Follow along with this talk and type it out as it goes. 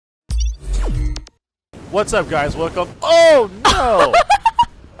What's up, guys? Welcome. Oh no!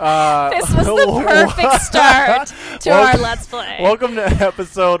 This was the perfect start to our Let's Play. Welcome to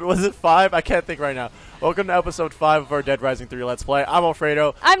episode, was it 5? I can't think right now. Welcome to episode 5 of our Dead Rising 3 Let's Play. I'm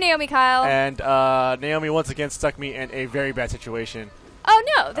Alfredo. I'm Naomi Kyle. And Naomi once again stuck me in a very bad situation. Oh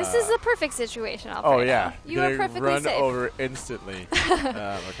no, this is the perfect situation, Alfredo. Oh yeah. You are perfectly run safe. over instantly.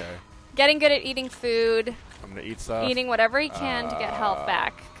 Okay. Getting good at eating food. I'm going to eat stuff. Eating whatever he can to get health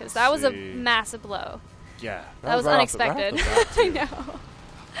back. Because that was a massive blow. Yeah. That was unexpected. I know.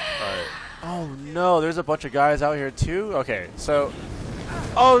 Alright. Oh no, there's a bunch of guys out here too? Okay, so...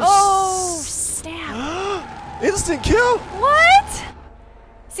 Oh, snap. Instant kill? What?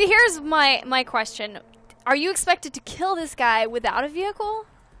 See, here's my question. Are you expected to kill this guy without a vehicle?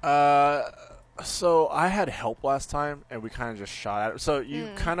 So I had help last time, and we kind of just shot at him. So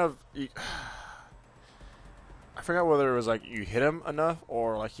you kind of... I forgot whether it was like you hit him enough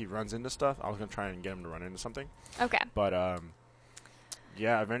or like he runs into stuff. I was going to try and get him to run into something. Okay. But,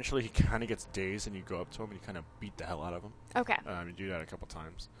 yeah, eventually he kind of gets dazed, and you go up to him and you kind of beat the hell out of him. Okay. You do that a couple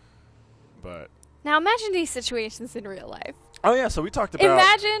times. But... Now imagine these situations in real life. Oh yeah, so we talked about...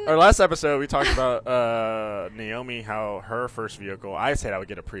 Imagine... Our last episode, we talked about Naomi, how her first vehicle... I said I would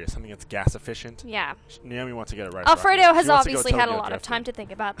get a Prius, something that's gas efficient. Yeah. Naomi wants to get a Rice Alfredo Rocket. has obviously had a lot of time to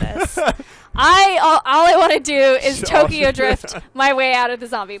think about this. all I want to do is Tokyo drift my way out of the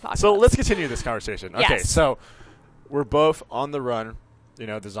zombie apocalypse. So let's continue this conversation. Okay, Yes. so we're both on the run. You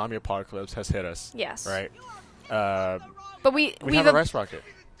know, the zombie apocalypse has hit us. Yes. Right? But we have a Rice Rocket,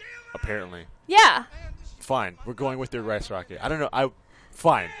 apparently. Yeah. Fine, we're going with your Rice Rocket. I don't know.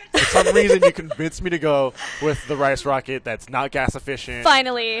 Fine. For some reason, you convinced me to go with the Rice Rocket that's not gas efficient.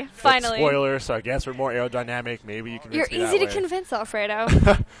 Finally. Spoiler, so I guess we're more aerodynamic. Maybe you can. You're easy to convince, Alfredo.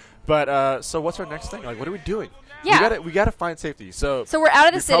 But so what's our next thing? Like, what are we doing? Yeah. We gotta find safety. So we're out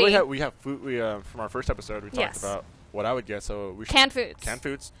of the city. We have food. From our first episode, we talked about what I would get. So we canned foods. Canned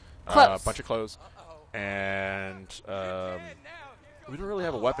foods. Clothes. A bunch of clothes. And we don't really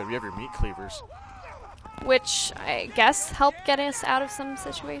have a weapon. We have your meat cleavers. Which I guess help get us out of some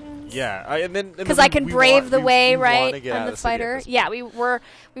situations. Yeah, and then because I can brave the way, right? I'm the fighter. Yeah, we want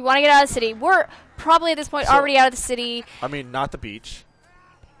to get out of the city. We're probably at this point already out of the city. I mean, not the beach.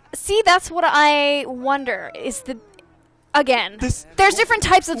 See, that's what I wonder. There's different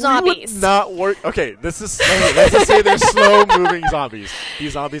types of zombies. Would not work. Okay, let's just say they're slow-moving zombies.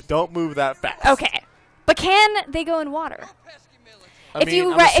 These zombies don't move that fast. Okay, but can they go in water? I'm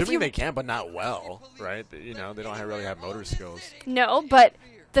assuming they can, but not well, right? You know, they don't really have motor skills. No, but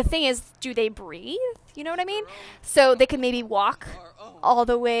the thing is, do they breathe? You know what I mean? So they could maybe walk all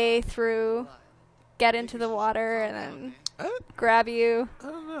the way through, get into the water, and then grab you. I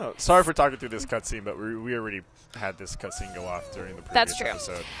don't know. Sorry for talking through this cutscene, but we already had this cutscene go off during the previous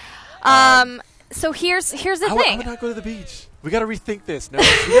episode. So here's the thing. I would not go to the beach. We got to rethink this. No,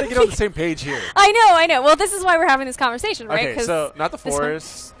 we got to get on the same page here. I know. Well, this is why we're having this conversation, right? Okay, so not the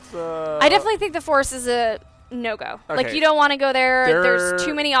forest. I definitely think the forest is a no-go. Okay. Like, you don't want to go there. There's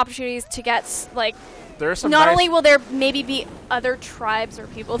too many opportunities to get, like... There's some not only will there maybe be other tribes or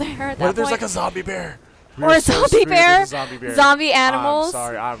people there at that point. What if there's like a zombie bear? Or a zombie bear? Zombie animals? I'm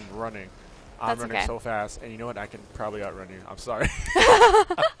sorry, I'm running. I'm running so fast. And you know what? I can probably outrun you. I'm sorry.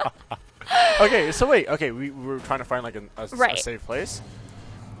 Okay, so wait. Okay, we were trying to find like a safe place.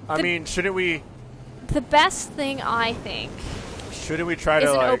 I mean, shouldn't we... The best thing, I think... Shouldn't we try to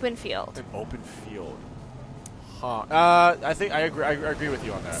is like... an open field. An open field. Huh. I think I agree with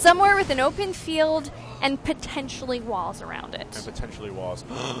you on that. Somewhere with an open field and potentially walls around it. And potentially walls.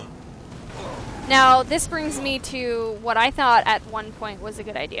 Now, this brings me to what I thought at one point was a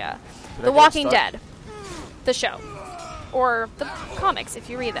good idea. The Walking Dead. The show. Or the comics, if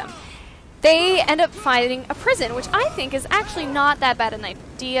you read them. They end up finding a prison, which I think is actually not that bad an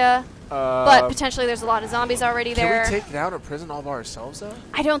idea. But potentially there's a lot of zombies already there. Can we take down a prison all by ourselves, though?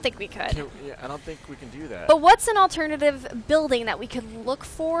 I don't think we could. I don't think we can do that. But what's an alternative building that we could look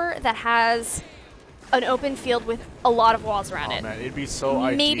for that has an open field with a lot of walls around it? Man, it'd be so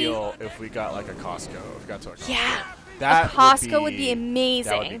ideal if we got like a Costco. If we got to a Costco. Yeah. That a Costco would be amazing.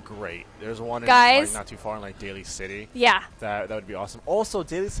 That would be great. There's one in, Guys, not too far in like Daly City. Yeah. That would be awesome. Also,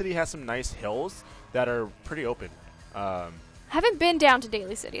 Daly City has some nice hills that are pretty open. Haven't been down to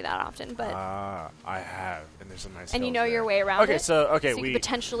Daly City that often, but I have, and there's some nice. And hills you know there. your way around. Okay, it? so you we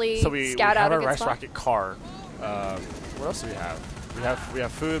potentially we scout out have a our Rice spot? Rocket car. What else do we have? We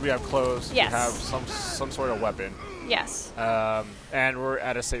have food. We have clothes. Yes. We have some sort of weapon. Yes. And we're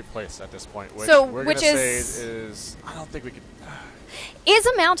at a safe place at this point. Which so, we're which say is I don't think we could. Is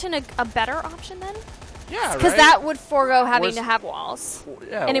a mountain a better option then? Yeah, because right? that would forego having to have walls.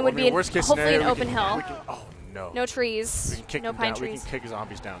 Yeah, and it would be worst case hopefully scenario, an open hill. Oh no. No trees. We can kick no them pine down. trees. We can kick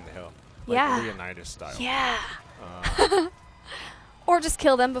zombies down the hill. Like Yeah. Leonidas style. Yeah. Or just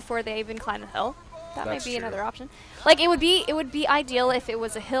kill them before they even climb the hill. That might That's be true. another option. Like it would be ideal if it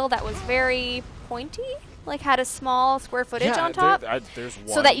was a hill that was very pointy, like had a small square footage on top, there's one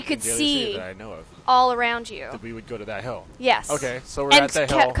so that you could in Daly see City that I know of. all around you. That we would go to that hill. Yes. Okay, so we're and at the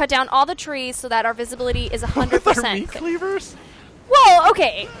hill. cut down all the trees so that our visibility is Are 100%. meat cleavers? Well,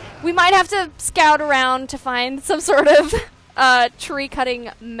 okay. We might have to scout around to find some sort of tree cutting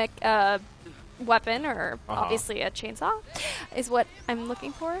weapon, or obviously a chainsaw is what I'm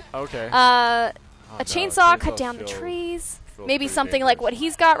looking for. Okay. A chainsaw, cut chainsaws down the feel trees. pretty Maybe something like dangerous. what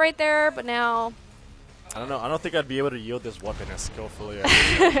he's got right there, but now I don't know. I don't think I'd be able to yield this weapon as skillfully as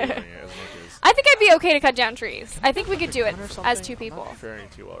I'm doing it as Nick is. I think I'd be okay to cut down trees. I think we could do it Gun or as something? two people. I'm not faring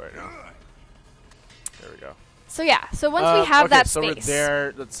too well right now. There we go. So yeah, so once we have okay, that so space, we're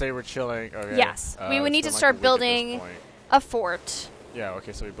there. Let's say we're chilling. Okay. Yes, we would need to it's start been like a week at this building point. a fort. Yeah.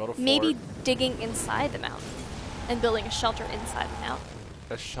 Okay. So we build a fort. Maybe digging inside the mountain and building a shelter inside the mountain.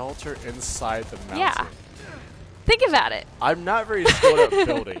 a shelter inside the mountain. Yeah. Think about it. I'm not very skilled at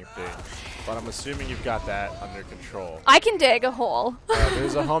building things, but I'm assuming you've got that under control. I can dig a hole.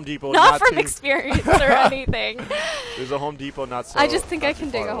 There's a Home Depot. Not from too- experience or anything. There's a Home Depot not so. I just think not I too can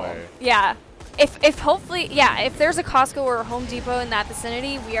dig far a hole. away. Yeah. If hopefully, yeah, if there's a Costco or a Home Depot in that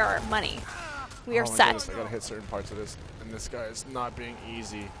vicinity, we are money. We are Oh my set. goodness, I gotta hit certain parts of this, and this guy is not being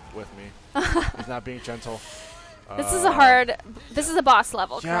easy with me. He's not being gentle. This is a hard. This is a boss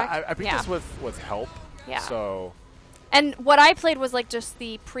level, Yeah, correct? I beat this with help. Yeah. So. And what I played was like just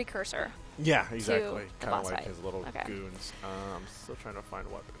the precursor. Yeah, exactly. the Kind of boss like fight. his little Okay. goons. I'm still trying to find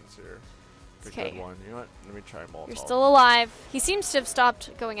weapons here. Pick Okay. good one. You know what? Let me try Molotov. You're still alive. He seems to have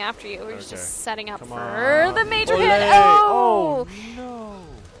stopped going after you. We're Okay. just setting up Come for on. the major Olé! hit. Oh! No!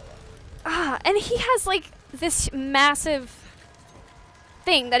 And he has like this massive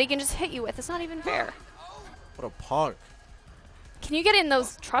thing that he can just hit you with. It's not even fair. What a punk! Can you get in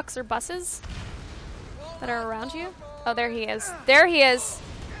those trucks or buses that are around you? Oh, there he is. There he is.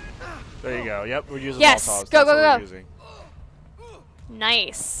 There you go. Yep, we're using Yes, Molotovs. go, That's go, what go. we're using.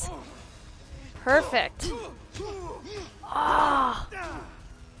 Nice. Perfect. Ah.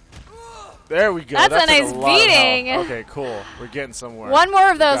 There we go. That's a like nice lot of health. beating. Okay, cool. We're getting somewhere. One more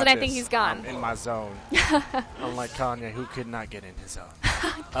of We those got and I think this. he's gone. I'm in my zone. Unlike Kanye, who could not get in his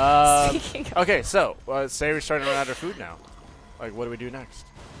zone. Speaking of- Okay, so say we're starting to run out of food now. Like, what do we do next?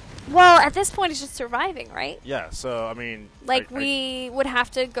 Well, at this point, it's just surviving, right? Yeah. So I mean, Like, we would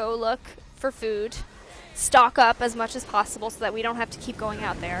have to go look for food, stock up as much as possible so that we don't have to keep going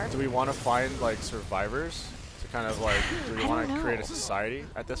out there. do we want to find like survivors to kind of like? Do we I want don't to create a know. society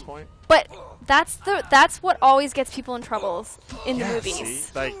at this point? But that's what always gets people in trouble in the Yeah,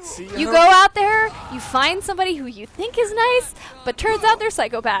 movies. See, You go out there, you find somebody who you think is nice, but turns out they're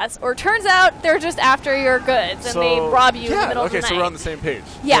psychopaths, or turns out they're just after your goods and they rob you in the middle of the night. Okay, so we're on the same page.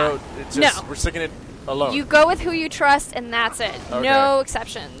 Yeah. So it's just, No. we're sticking it alone. You go with who you trust, and that's it. Okay. No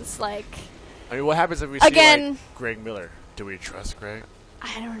exceptions. Like, I mean, what happens if we Again- see like Greg Miller? Do we trust Greg?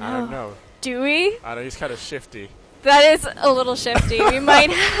 I don't know. I don't know. Do we? I know he's kind of shifty. That is a little shifty. We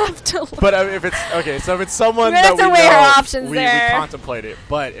might have to look. But if it's okay, so if it's someone We're gonna that have to we weigh our know, options we there. contemplate it.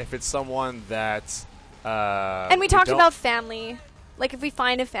 But if it's someone that And we talked don't- about family. Like, if we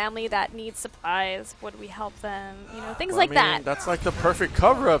find a family that needs supplies, would we help them? You know, things Well, like I mean, that. That's like the perfect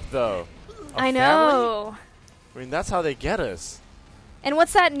cover-up, though. A I family? know. I mean, that's how they get us. And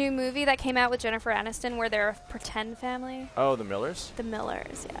what's that new movie that came out with Jennifer Aniston where they're a pretend family? Oh, the Millers? The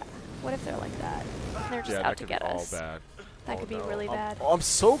Millers, yeah. What if they're like that? They're just Yeah, out that to could get be all us. bad. That Oh, could be no. really bad. I'm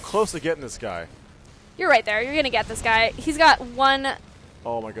so close to getting this guy. You're right there. You're going to get this guy. He's got one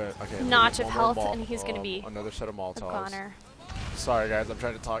Oh my god. Okay. notch one of more health, and he's going to be another set of a Molotovs. goner. Sorry, guys. I'm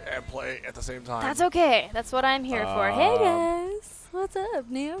trying to talk and play at the same time. That's okay. That's what I'm here for. Hey, guys. What's up?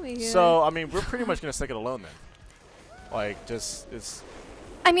 Naomi here. So, I mean, we're pretty much gonna stick it alone then. Like, just it's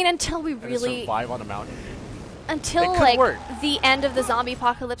I mean, until we and really... survive on a mountain. Until, It could like, work. the end of the zombie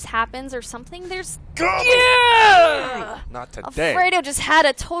apocalypse happens or something, there's... Go! Yeah! Not today. Alfredo just had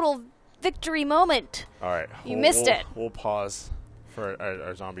a total victory moment. All right. You missed it. We'll pause for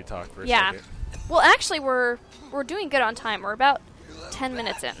our zombie talk for a Yeah. second. Well, actually, we're doing good on time. We're about 10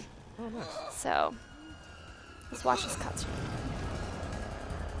 minutes in. Oh, nice. So, let's watch this cutscene.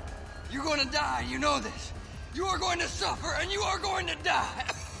 You're going to die, you know this. You are going to suffer, and you are going to die.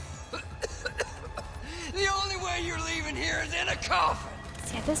 The only way you're leaving here is in a coffin.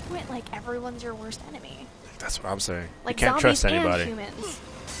 See, at this point, like, everyone's your worst enemy. That's what I'm saying. Like, you can't zombies trust anybody. and humans.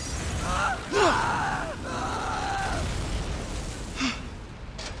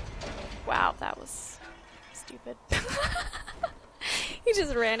 Wow, that was stupid. He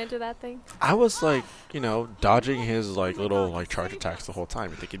just ran into that thing. I was like, dodging his like little like charge attacks the whole time.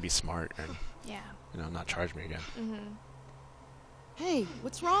 You think he'd be smart and not charge me again. Hey,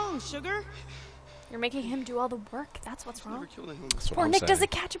 what's wrong, sugar? You're making him do all the work. That's what's wrong. That's what Poor I'm Nick saying.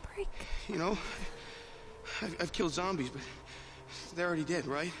 doesn't catch a break. You know, I've killed zombies, but they're already dead,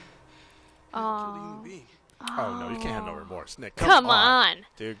 right? Killed a human being. Oh no, you can't have no remorse, Nick. Come on.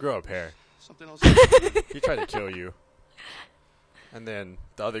 Dude, grow up hair. Something else. He tried to kill you, and then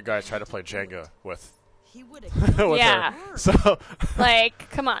the other guys tried to play Jenga with. He would have with Yeah. her. So. Like,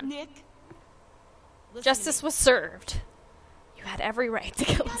 come on. Nick. listen Justice to me. was served. You had every right to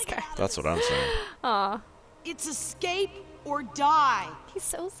kill this guy. That's what I'm saying. Aw. It's escape or die. He's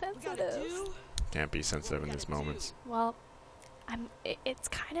so We gotta sensitive. do. Can't be sensitive in these moments. Well, it's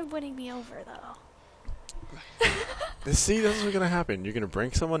kind of winning me over, though. See, this is what's gonna happen. You're gonna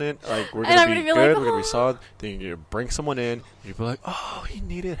bring someone in, like we're And I'm gonna be gonna be good, like, we're gonna be "Oh." solid. Then you're gonna bring someone in, you'll be like, oh, he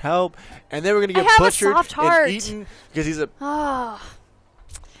needed help, and then we're gonna I get have a butchered soft heart. and eaten because he's a. Oh.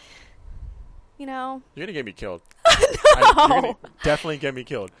 You know? You're gonna get me killed. No. You're gonna definitely get me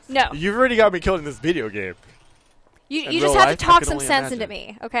killed. No. You've already got me killed in this video game. You In just real have life, to I talk can some only sense into imagine.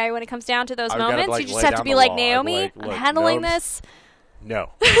 me, okay? When it comes down to those I've gotta, moments, like, you just lay have to down be the like, law. Naomi, Like, I'm look, handling Gnomes. this. No,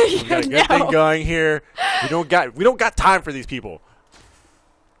 we got a good thing No. going here. We don't got time for these people.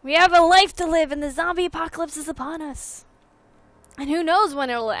 We have a life to live, and the zombie apocalypse is upon us. And who knows when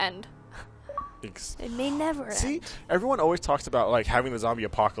it'll end? It may never See, end. everyone always talks about like having the zombie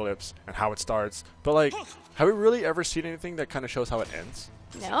apocalypse and how it starts, but like, have we really ever seen anything that kind of shows how it ends?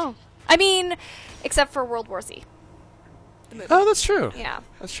 No. I mean, except for World War Z. Oh, that's true. Yeah.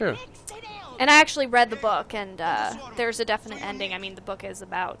 That's true. Stay down. And I actually read the book, and there's a definite ending. I mean, the book is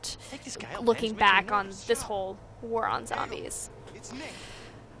about looking back on this whole war on zombies. It's Nick.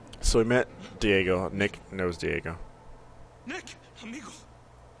 So we met Diego. Nick knows Diego. Nick, amigo.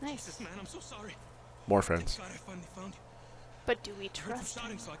 Nice. Man, I'm so sorry. More friends. God, I finally found you. But do we Heard you trust him?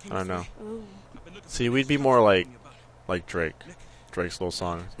 shouting, so I came I don't know. Ooh. I've been looking See, for we'd you. be more like About it. like Drake. Drake's little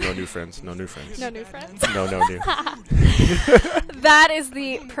song. No new friends. No new friends. No new friends. No new. That is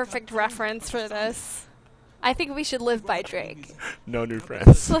the perfect reference for this. I think we should live by Drake. No new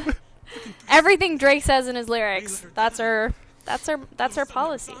friends. Everything Drake says in his lyrics, that's our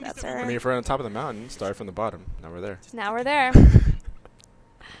policy. That's I our. mean, if we're on top of the mountain, start from the bottom. Now we're there. Now we're there.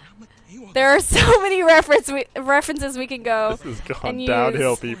 There are so many references we can go This is and gone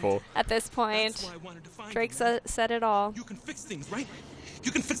downhill, use people. at this That's point. why I wanted to find Drake you. said it all. You can fix things, right?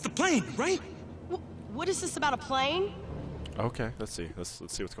 You can fix the plane, right? What is this about a plane? Okay, let's see. Let's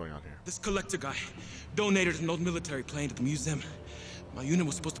see what's going on here. This collector guy donated an old military plane to the museum. My unit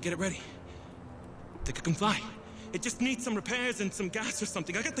was supposed to get it ready. Think it can fly. It just needs some repairs and some gas or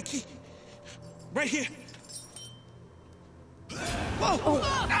something. I got the key. Right here. Whoa!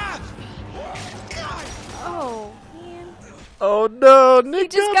 Ah! Oh man, Oh no, Nick he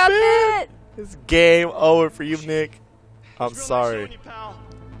just got bit. It's game over for you, Nick. I'm sorry.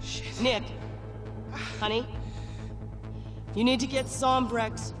 Nick. Honey. You need to get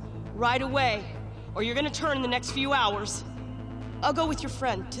Zombrex right away, or you're gonna turn in the next few hours. I'll go with your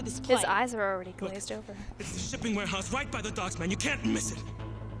friend to this plane. His eyes are already glazed over. It's the shipping warehouse right by the docks, man. You can't miss it.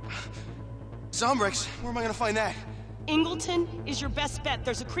 Zombrex, where am I gonna find that? Ingleton is your best bet.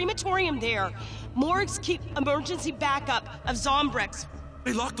 There's a crematorium there. Morgues keep emergency backup of Zombrex.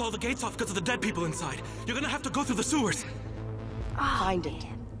 They locked all the gates off because of the dead people inside. You're gonna have to go through the sewers. Find it.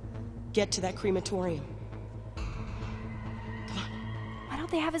 Get to that crematorium. Why don't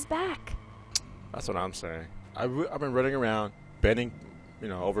they have his back? That's what I'm saying. I've been running around, bending,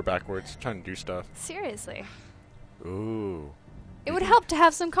 over backwards, trying to do stuff. Seriously. Ooh. It would help to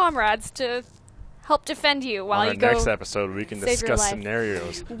have some comrades to help defend you while On you the go. next episode, we can save your discuss life.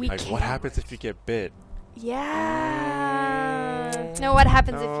 scenarios. We Like, what can. happens if you get bit? Yeah. No, what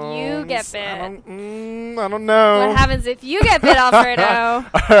happens if you get I bit? I don't know. What happens if you get bit, Alfredo?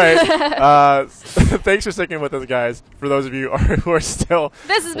 All right. Thanks for sticking with us, guys. For those of you who are still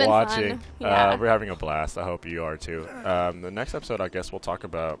This has been watching, fun. Yeah. we're having a blast. I hope you are too. The next episode, I guess, we'll talk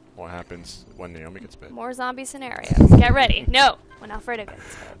about what happens when Naomi gets bit. More zombie scenarios. Get ready. No, when Alfredo gets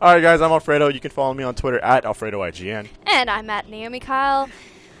bit. All right, guys. I'm Alfredo. You can follow me on Twitter at AlfredoIGN. And I'm at Naomi Kyle.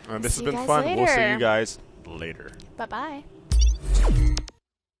 This See has you been guys fun. We'll see later. you guys later. Bye-bye.